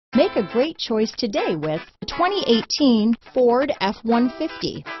Make a great choice today with the 2018 Ford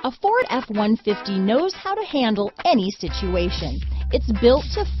F-150. A Ford F-150 knows how to handle any situation. It's built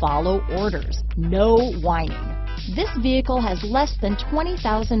to follow orders, no whining. This vehicle has less than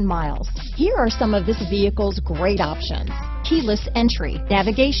 20,000 miles. Here are some of this vehicle's great options: keyless entry,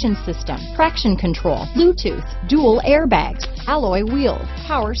 navigation system, traction control, Bluetooth, dual airbags, alloy wheels,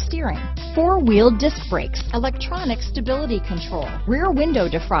 power steering, four-wheel disc brakes, electronic stability control, rear window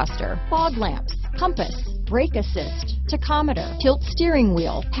defroster, fog lamps, compass, brake assist, tachometer, tilt steering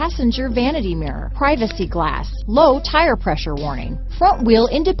wheel, passenger vanity mirror, privacy glass, low tire pressure warning, front wheel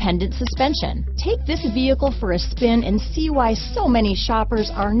independent suspension. Take this vehicle for a spin and see why so many shoppers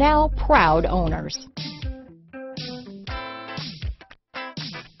are now proud owners.